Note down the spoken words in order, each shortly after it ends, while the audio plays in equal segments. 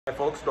Hi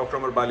folks, Dr.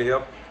 Amar Bali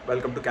here.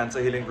 Welcome to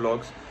Cancer Healing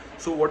Vlogs.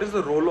 So what is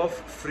the role of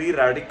free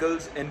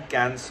radicals in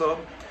cancer?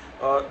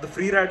 The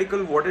free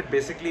radical, what it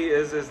basically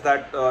is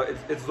that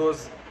it's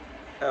those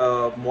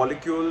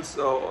molecules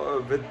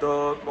with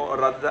the, or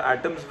rather the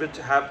atoms which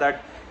have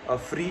that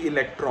free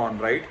electron,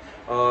 right?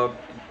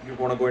 You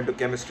want to go into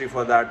chemistry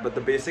for that, but the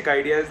basic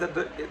idea is that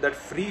that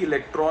free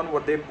electron,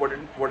 what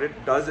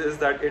it does is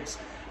that it's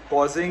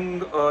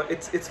causing,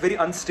 it's very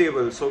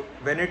unstable. So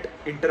when it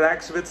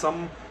interacts with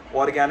some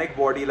organic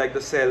body like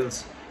the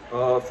cells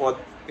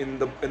in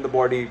the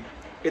body,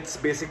 it's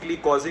basically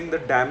causing the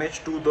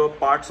damage to the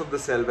parts of the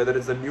cell, whether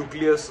it's the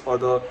nucleus or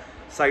the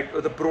site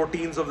or the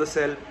proteins of the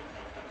cell.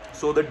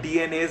 So the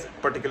DNA is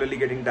particularly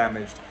getting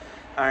damaged,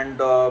 and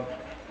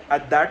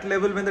at that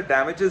level, when the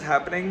damage is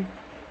happening,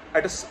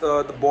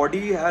 the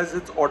body has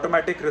its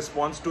automatic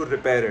response to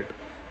repair it.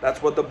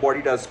 That's what the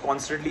body does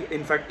constantly.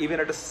 In fact, even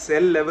at a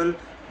cell level,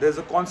 there's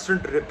a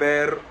constant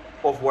repair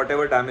of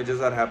whatever damages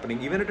are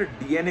happening. Even at a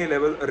DNA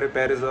level, a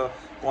repair is a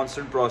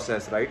constant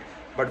process, right?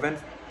 But when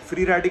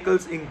free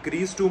radicals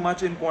increase too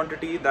much in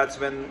quantity, that's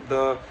when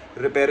the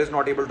repair is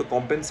not able to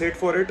compensate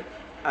for it,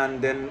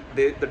 and then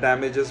the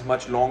damage is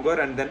much longer.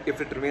 And then if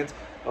it remains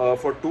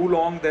for too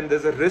long, then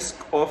there's a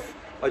risk of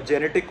a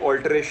genetic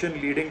alteration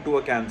leading to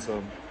a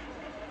cancer.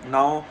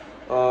 Now,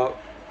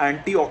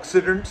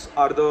 antioxidants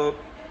are the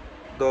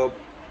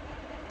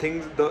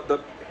things,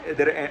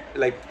 they're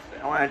like,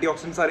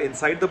 antioxidants are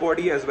inside the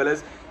body, as well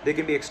as they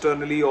can be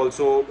externally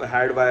also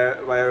had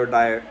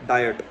via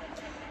diet,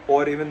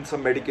 or even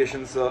some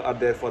medications are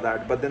there for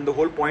that. But then the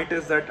whole point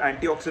is that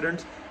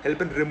antioxidants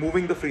help in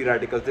removing the free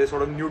radicals. They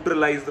sort of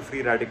neutralize the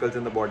free radicals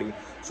in the body.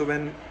 So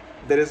when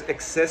there is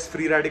excess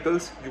free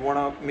radicals, you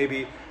want to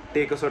maybe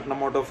take a certain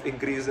amount of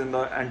increase in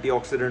the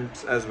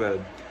antioxidants as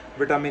well.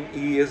 Vitamin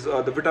E is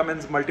the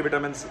vitamins,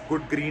 multivitamins,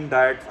 good green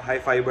diet, high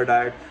fiber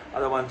diet.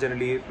 Other ones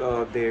generally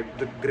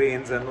the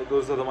grains, and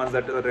those are the ones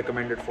that are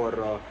recommended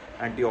for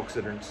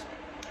antioxidants.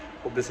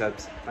 Hope this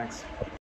helps. Thanks.